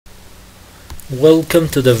Welcome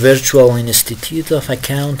to the Virtual Institute of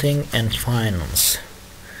Accounting and Finance.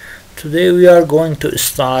 Today we are going to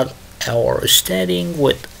start our studying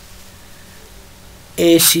with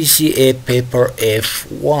ACCA Paper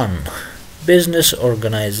F1, Business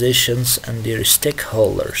Organizations and Their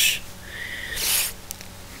Stakeholders.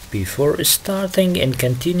 Before starting and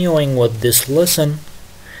continuing with this lesson,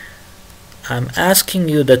 I'm asking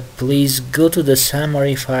you that please go to the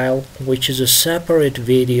summary file, which is a separate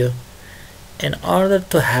video, in order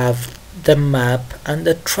to have the map and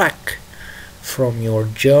the track from your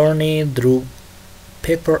journey through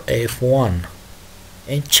paper F1.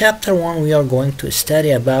 In chapter 1 we are going to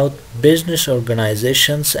study about business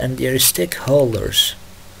organizations and their stakeholders.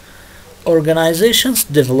 Organizations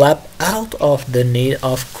develop out of the need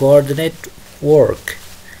of coordinated work,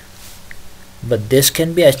 but this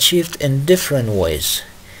can be achieved in different ways.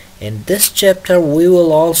 In this chapter we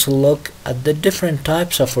will also look at the different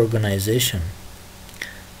types of organization,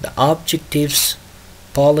 the objectives,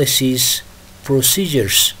 policies,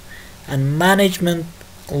 procedures, and management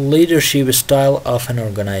leadership style of an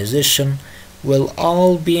organization will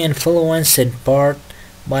all be influenced in part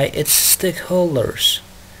by its stakeholders.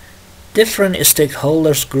 Different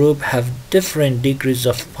stakeholders groups have different degrees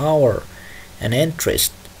of power and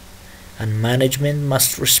interest, and management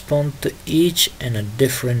must respond to each in a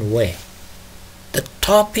different way. The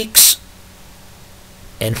topics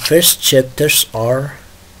in first chapters are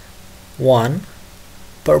 1.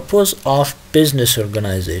 Purpose of business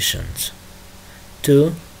organizations.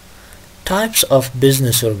 2. Types of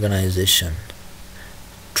business organization.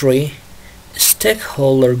 3.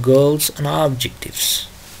 Stakeholder goals and objectives.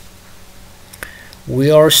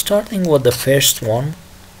 We are starting with the first one,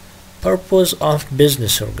 Purpose of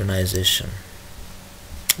business organization.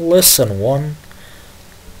 Lesson 1,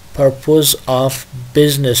 Purpose of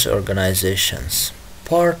business organizations.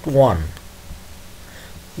 Part 1.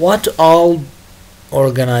 What all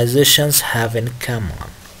organizations have in common.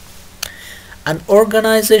 An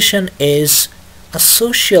organization is a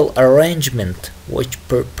social arrangement which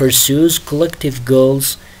pursues collective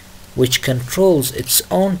goals, which controls its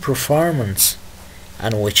own performance,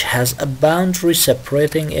 and which has a boundary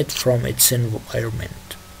separating it from its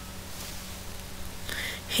environment.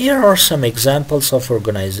 Here are some examples of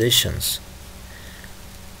organizations.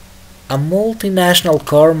 A multinational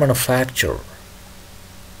car manufacturer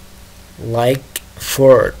like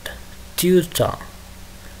Ford, Toyota,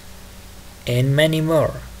 and many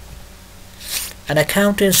more. An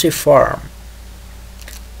accountancy firm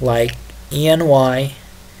like EY,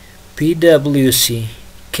 PwC,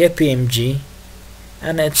 KPMG,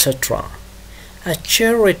 and etc. A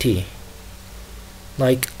charity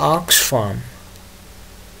like Oxfam,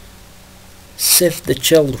 Save the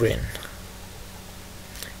Children,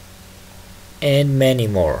 and many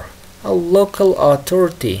more. A local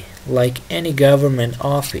authority like any government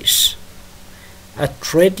office, a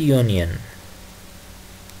trade union,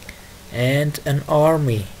 and an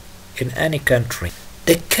army in any country.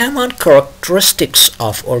 The common characteristics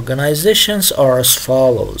of organizations are as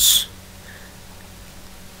follows.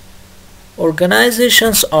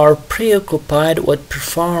 Organizations are preoccupied with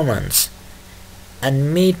performance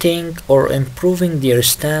and meeting or improving their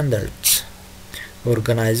standards.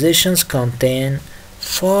 Organizations contain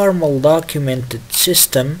formal documented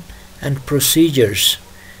system and procedures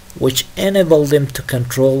which enable them to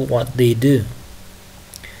control what they do.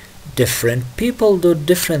 Different people do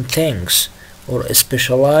different things or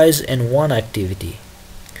specialize in one activity.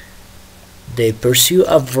 They pursue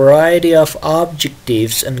a variety of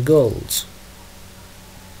objectives and goals.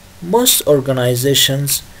 Most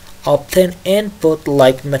organizations obtain input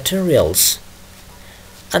like materials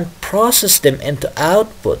and process them into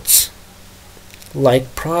outputs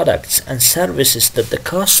like products and services that the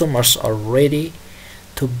customers are ready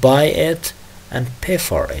to buy it and pay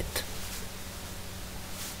for it.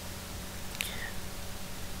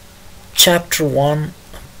 Chapter 1,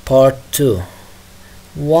 Part 2.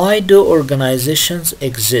 Why do organizations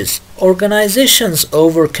exist? Organizations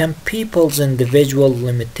overcome people's individual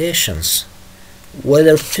limitations,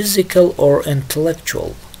 whether physical or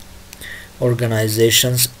intellectual.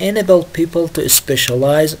 Organizations enable people to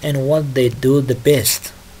specialize in what they do the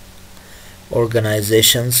best.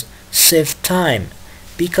 Organizations save time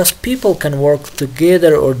because people can work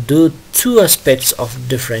together or do two aspects of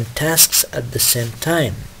different tasks at the same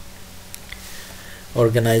time.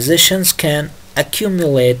 Organizations can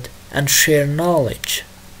accumulate and share knowledge.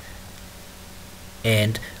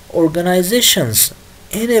 And organizations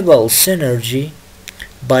enable synergy.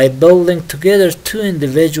 By building together two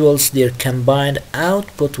individuals, their combined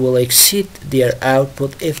output will exceed their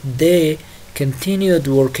output if they continued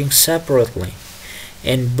working separately.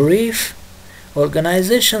 In brief,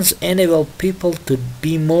 organizations enable people to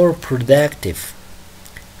be more productive.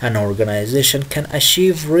 An organization can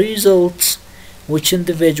achieve results which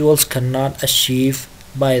individuals cannot achieve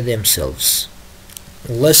by themselves.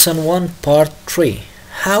 Lesson 1, Part 3.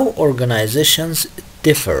 How organizations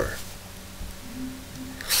differ.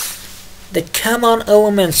 The common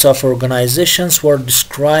elements of organizations were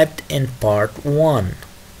described in Part 1.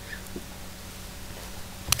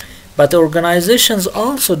 But organizations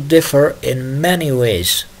also differ in many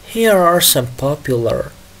ways. Here are some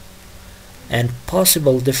popular and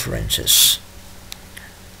possible differences.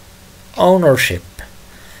 Ownership.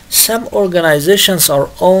 Some organizations are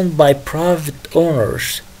owned by private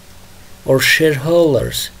owners or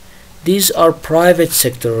shareholders. These are private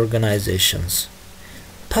sector organizations.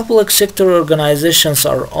 Public sector organizations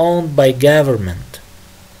are owned by government.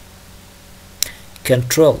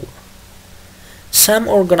 Control. Some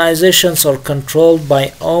organizations are controlled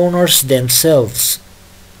by owners themselves,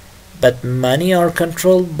 but many are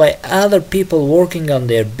controlled by other people working on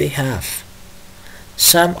their behalf.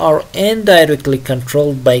 Some are indirectly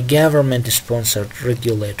controlled by government-sponsored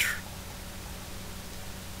regulator.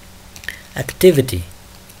 Activity.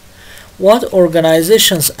 What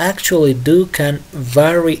organizations actually do can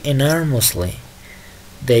vary enormously.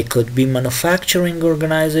 They could be manufacturing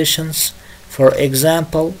organizations, for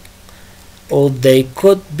example, or they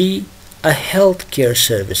could be a healthcare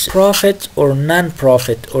service, profit or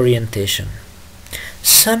non-profit orientation.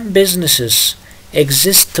 Some businesses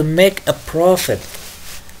exist to make a profit.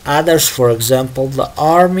 Others, for example, the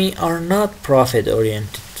army, are not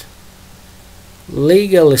profit-oriented.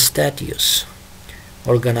 Legal status.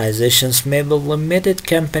 Organizations may be limited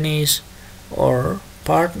companies or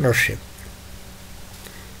partnership.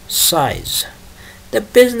 Size. The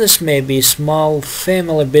business may be a small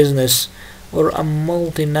family business or a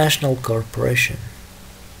multinational corporation.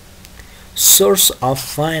 Source of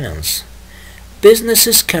finance.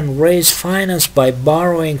 Businesses can raise finance by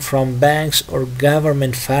borrowing from banks or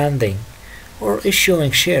government funding or issuing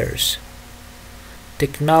shares.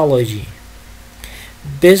 Technology.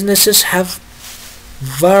 Businesses have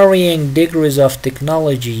varying degrees of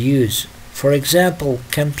technology use. For example,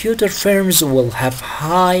 computer firms will have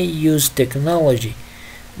high-use technology,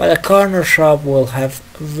 but a corner shop will have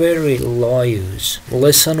very low use.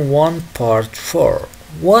 Lesson 1, Part 4.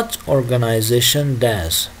 What organization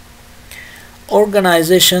does?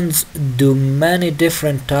 Organizations do many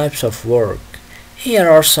different types of work. Here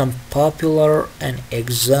are some popular and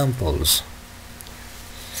examples.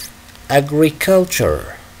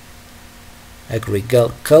 Agriculture.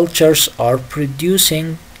 Agricultures are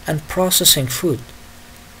producing and processing food.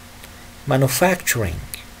 Manufacturing.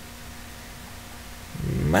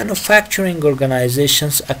 Manufacturing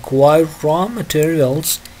organizations acquire raw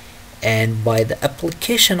materials and by the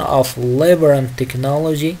application of labor and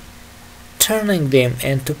technology, turning them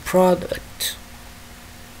into product.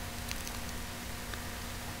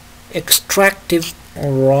 Extractive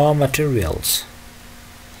raw materials.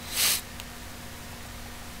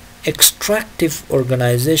 Extractive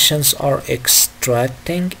organizations are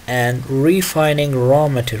extracting and refining raw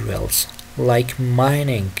materials, like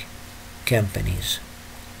mining companies.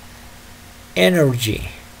 Energy.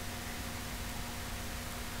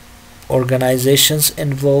 Organizations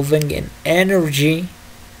involving in energy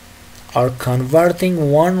are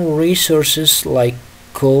converting one resources like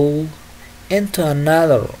coal into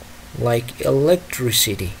another like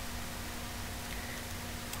electricity.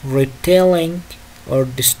 Retailing or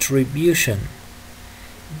distribution.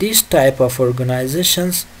 These type of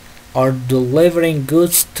organizations are delivering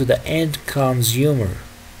goods to the end consumer.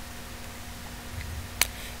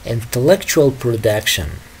 Intellectual production.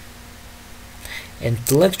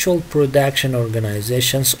 Intellectual production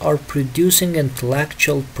organizations are producing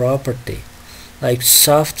intellectual property like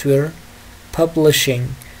software, publishing,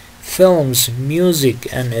 films,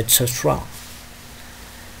 music, and etc.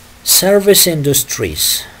 Service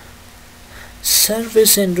industries.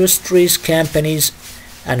 Service industries companies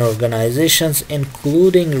and organizations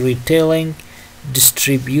including retailing,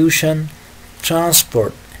 distribution,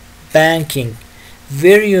 transport, banking,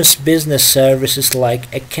 various business services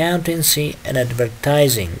like accountancy and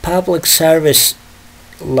advertising, public service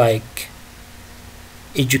like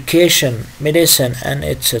education, medicine, and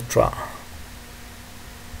etc.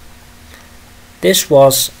 This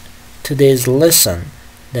was today's lesson.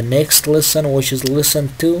 The next lesson, which is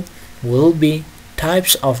lesson 2, will be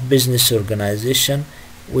types of business organization,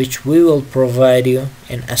 which we will provide you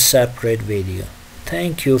in a separate video.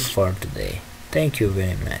 Thank you for today. Thank you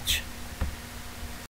very much.